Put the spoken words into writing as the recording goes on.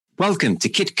Welcome to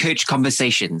Kid Coach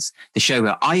Conversations, the show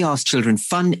where I ask children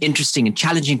fun, interesting, and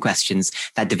challenging questions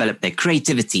that develop their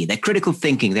creativity, their critical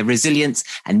thinking, their resilience,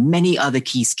 and many other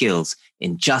key skills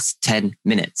in just 10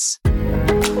 minutes.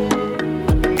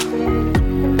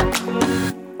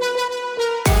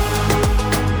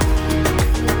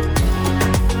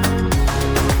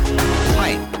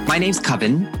 Hi, my name's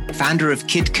Coven, founder of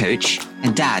Kid Coach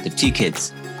and dad of 2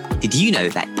 kids. Did you know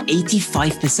that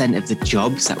 85% of the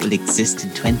jobs that will exist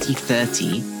in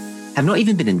 2030 have not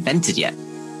even been invented yet?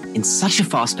 In such a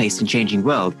fast-paced and changing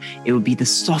world, it will be the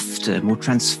softer, more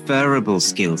transferable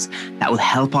skills that will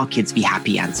help our kids be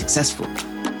happy and successful.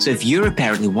 So if you're a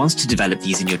parent who wants to develop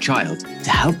these in your child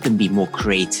to help them be more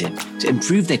creative, to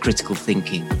improve their critical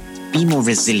thinking, to be more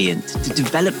resilient, to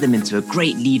develop them into a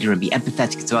great leader and be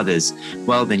empathetic to others,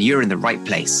 well, then you're in the right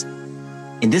place.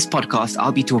 In this podcast,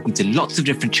 I'll be talking to lots of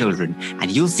different children, and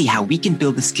you'll see how we can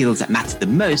build the skills that matter the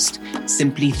most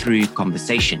simply through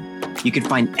conversation. You can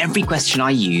find every question I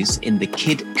use in the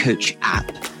Kid Coach app,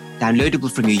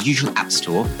 downloadable from your usual app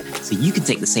store, so you can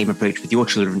take the same approach with your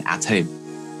children at home.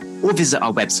 Or visit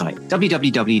our website,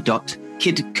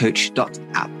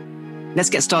 www.kidcoach.app. Let's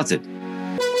get started.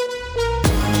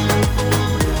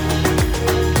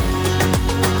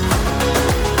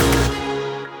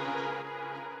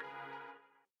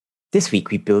 This week,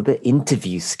 we build the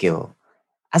interview skill.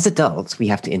 As adults, we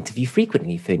have to interview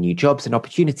frequently for new jobs and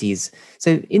opportunities.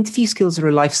 So interview skills are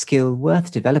a life skill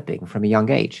worth developing from a young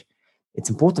age. It's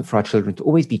important for our children to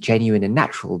always be genuine and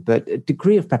natural, but a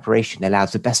degree of preparation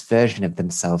allows the best version of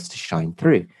themselves to shine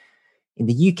through. In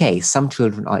the UK, some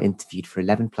children are interviewed for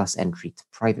 11 plus entry to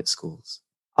private schools.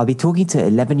 I'll be talking to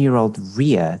 11-year-old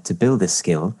Ria to build this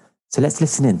skill. So let's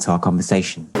listen in to our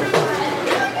conversation.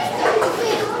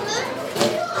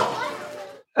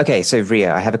 Okay, so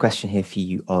Ria, I have a question here for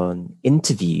you on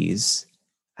interviews.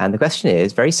 And the question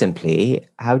is, very simply,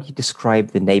 how do you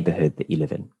describe the neighborhood that you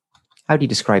live in? How do you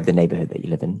describe the neighborhood that you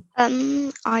live in?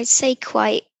 I'd say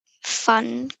quite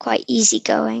fun, quite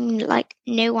easygoing. Like,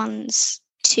 no one's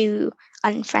too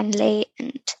unfriendly,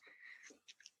 and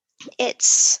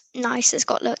it's nice. It's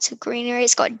got lots of greenery.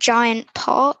 It's got a giant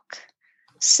park.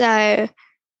 So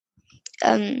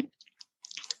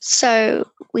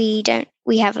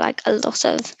we have like a lot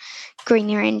of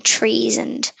greenery and trees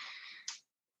and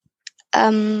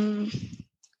and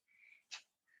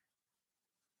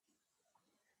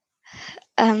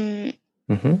we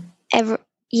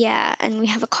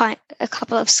have a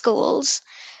couple of schools,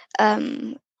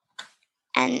 and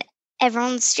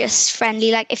everyone's just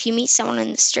friendly. Like, if you meet someone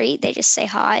in the street, they just say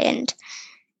hi, and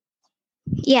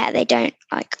they don't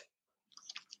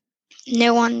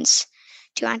no one's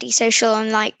too antisocial,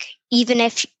 and like, even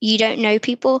if you don't know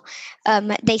people,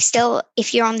 they still,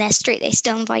 if you're on their street, they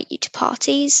still invite you to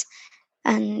parties.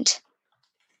 And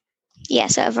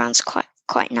so everyone's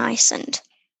quite nice and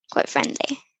quite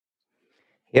friendly.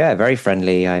 Yeah, very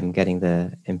friendly. I'm getting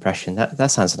the impression that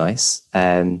sounds nice.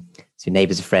 So your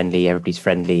neighbors are friendly, everybody's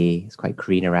friendly, it's quite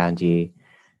green around you.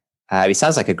 It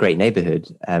sounds like a great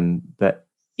neighborhood. But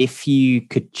if you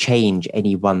could change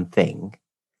any one thing,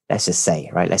 let's just say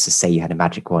you had a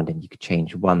magic wand and you could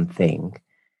change one thing,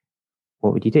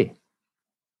 what would you do?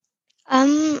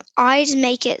 I'd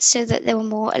make it so that there were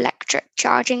more electric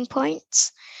charging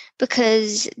points,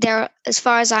 because as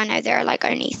far as I know, there are like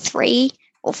only 3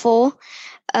 or 4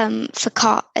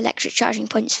 electric charging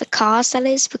points for cars, that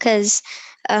is, because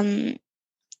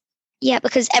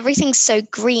everything's so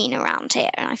green around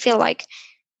here, and I feel like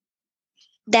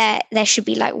there should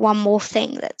be like one more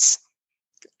thing that's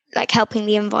like helping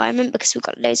the environment, because we've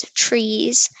got loads of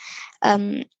trees.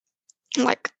 I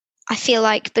feel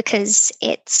like because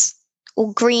it's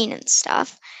all green and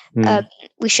stuff,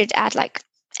 we should add like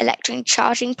electric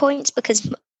charging points, because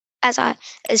as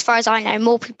far as I know,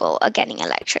 more people are getting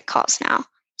electric cars now.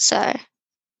 So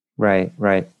right.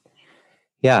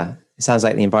 Yeah, it sounds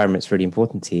like the environment's really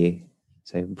important to you.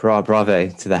 So bravo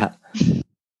to that.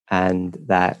 And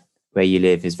that where you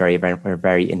live is very, very,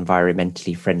 very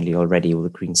environmentally friendly already, all the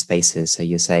green spaces. So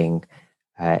you're saying,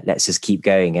 let's just keep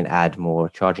going and add more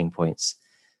charging points.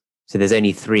 So there's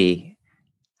only 3.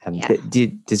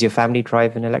 Does your family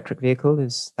drive an electric vehicle?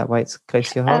 Is that why it's close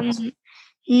to your heart?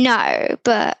 No,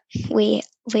 but we're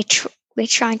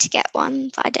trying to get one,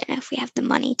 but I don't know if we have the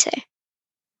money to.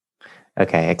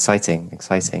 Okay, exciting.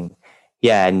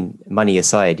 Yeah, and money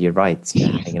aside, you're right.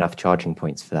 Having enough charging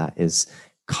points for that is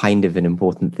kind of an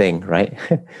important thing, right?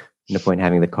 No point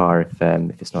having the car if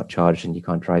it's not charged and you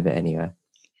can't drive it anywhere.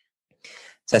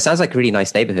 So it sounds like a really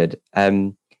nice neighborhood.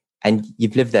 And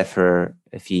you've lived there for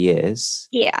a few years.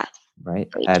 Yeah. Right.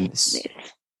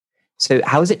 So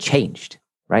how has it changed?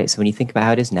 right? So when you think about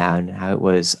how it is now and how it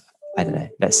was, I don't know,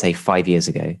 let's say 5 years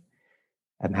ago,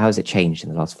 how has it changed in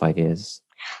the last 5 years?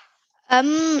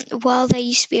 Well, there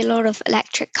used to be a lot of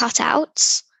electric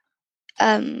cutouts.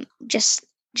 Just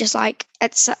like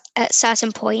at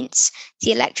certain points,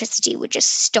 the electricity would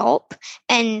just stop,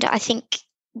 and I think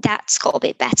that's got a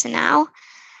bit better now.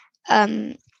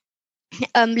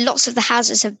 Lots of the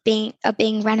houses are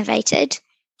being renovated.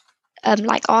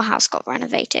 Like our house got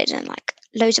renovated, and like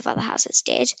loads of other houses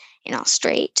did in our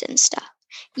street and stuff.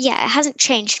 Yeah, it hasn't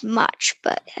changed much,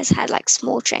 but it has had like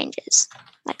small changes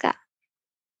like that.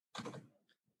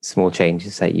 Small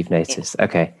changes that you've noticed. Yeah.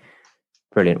 Okay,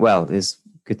 brilliant. Well, it's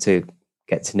good to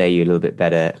get to know you a little bit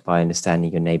better by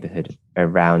understanding your neighborhood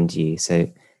around you.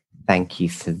 So thank you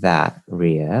for that,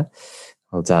 Ria.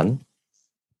 Well done.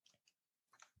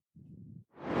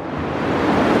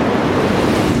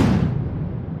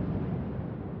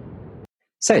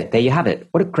 So there you have it.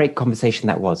 What a great conversation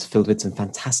that was, filled with some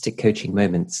fantastic coaching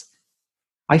moments.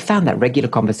 I found that regular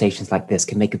conversations like this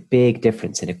can make a big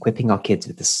difference in equipping our kids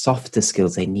with the softer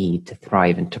skills they need to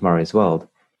thrive in tomorrow's world.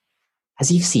 As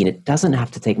you've seen, it doesn't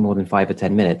have to take more than 5 or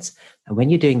 10 minutes. And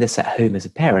when you're doing this at home as a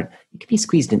parent, it can be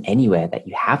squeezed in anywhere that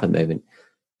you have a moment,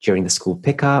 during the school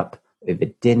pickup, over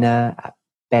dinner, at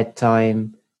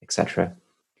bedtime, etc.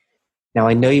 Now,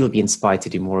 I know you'll be inspired to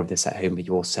do more of this at home with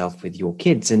yourself, with your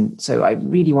kids. And so I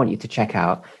really want you to check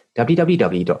out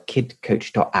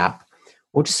www.kidcoach.app,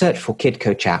 or just search for Kid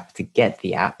Coach app to get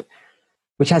the app,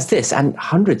 which has this and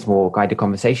hundreds more guided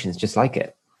conversations just like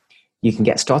it. You can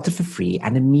get started for free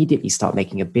and immediately start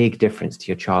making a big difference to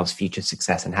your child's future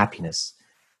success and happiness.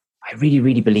 I really,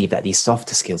 really believe that these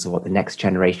softer skills are what the next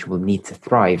generation will need to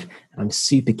thrive. And I'm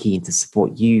super keen to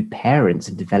support you parents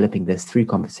in developing this through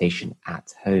conversation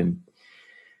at home.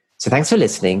 So thanks for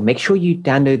listening. Make sure you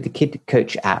download the Kid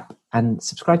Coach app and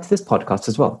subscribe to this podcast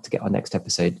as well to get our next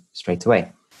episode straight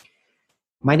away.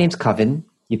 My name's Kevin.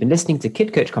 You've been listening to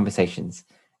Kid Coach Conversations,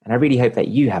 and I really hope that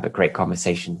you have a great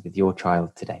conversation with your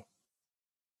child today.